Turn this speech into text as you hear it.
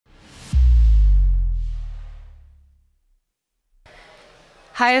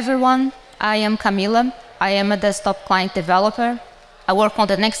Hi everyone, I am Camila. I am a desktop client developer. I work on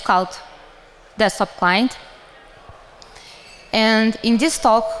the Nextcloud Desktop client. And in this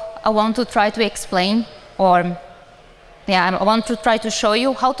talk, I want to try to explain, I want to try to show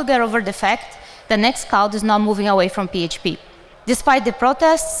you how to get over the fact that Nextcloud is not moving away from PHP. Despite the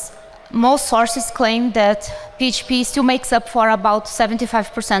protests, most sources claim that PHP still makes up for about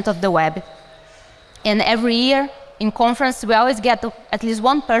 75% of the web. And every year, in conference, we always get at least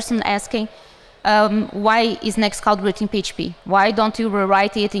one person asking, why is Nextcloud written in PHP? Why don't you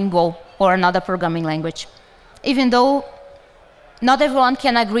rewrite it in Go or another programming language? Even though not everyone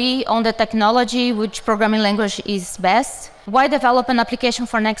can agree on the technology, which programming language is best, why develop an application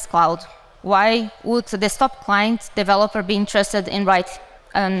for Nextcloud? Why would the desktop client developer be interested in writing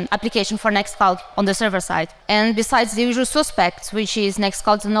an application for Nextcloud on the server side? And besides the usual suspects, which is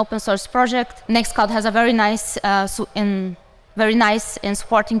Nextcloud is an open source project, Nextcloud has a very nice and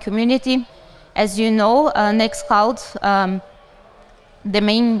supporting community. As you know, Nextcloud, the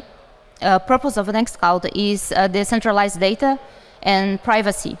main purpose of Nextcloud is decentralized data and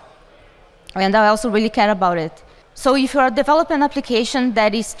privacy. And I also really care about it. So if you are developing an application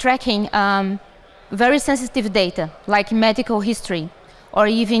that is tracking very sensitive data, like medical history, or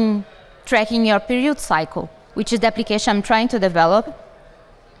even tracking your period cycle, which is the application I'm trying to develop,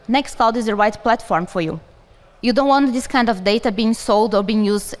 Nextcloud is the right platform for you. You don't want this kind of data being sold or being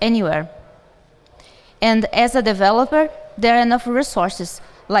used anywhere. And as a developer, there are enough resources,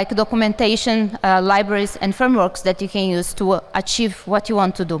 like documentation, libraries, and frameworks that you can use to achieve what you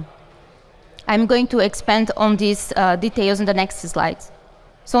want to do. I'm going to expand on these details in the next slides.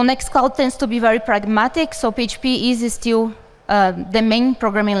 So Nextcloud tends to be very pragmatic, so PHP is still the main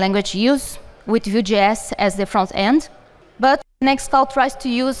programming language used, with Vue.js as the front end. But Nextcloud tries to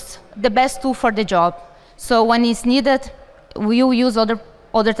use the best tool for the job. So when it's needed, we'll use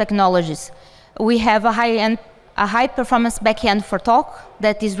other technologies. We have a high-performance backend for Talk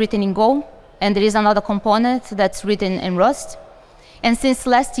that is written in Go, and there is another component that's written in Rust. And since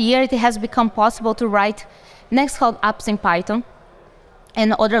last year, it has become possible to write Nextcloud apps in Python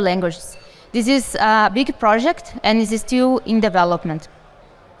and other languages. This is a big project, and it is still in development.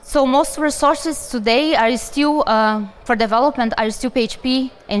 So most resources today are still, for development, are still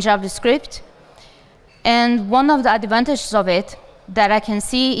PHP and JavaScript. And one of the advantages of it that I can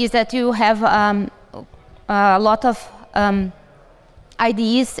see is that you have a lot of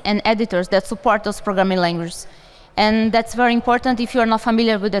IDEs and editors that support those programming languages. And that's very important if you're not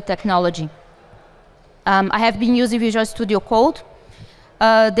familiar with the technology. I have been using Visual Studio Code.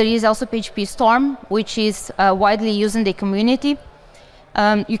 There is also PHP Storm, which is widely used in the community.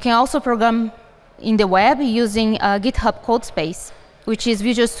 You can also program in the web using GitHub Codespace, which is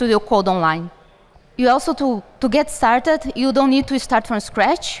Visual Studio Code Online. You also, to get started, you don't need to start from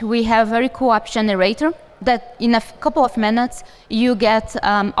scratch. We have a very cool app generator that in a couple of minutes, you get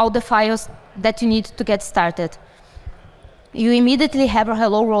all the files that you need to get started. You immediately have a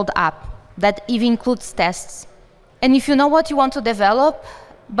Hello World app that even includes tests. And if you know what you want to develop,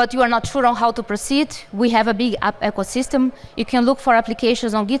 but you are not sure on how to proceed, we have a big app ecosystem. You can look for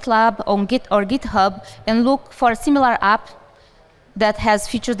applications on GitLab, on Git or GitHub, and look for a similar app that has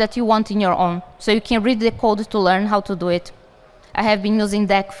features that you want in your own. So you can read the code to learn how to do it. I have been using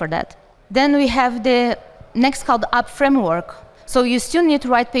Deck for that. Then we have the Nextcloud app framework. So you still need to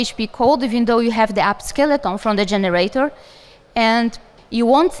write PHP code, even though you have the app skeleton from the generator. And you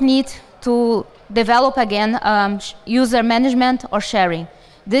won't need to develop again user management or sharing.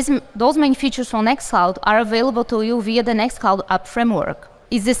 Those main features from Nextcloud are available to you via the Nextcloud app framework.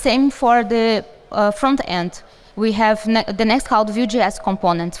 It's the same for the front end. We have the Nextcloud Vue.js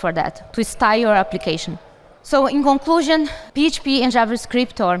components for that, to style your application. So in conclusion, PHP and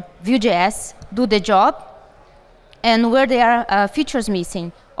JavaScript or Vue.js do the job, and where there are features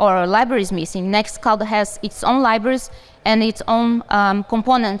missing or libraries missing, Nextcloud has its own libraries and its own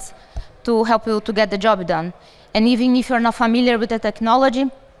components to help you to get the job done. And even if you're not familiar with the technology,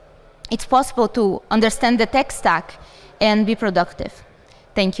 it's possible to understand the tech stack and be productive.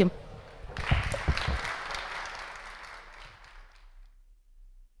 Thank you.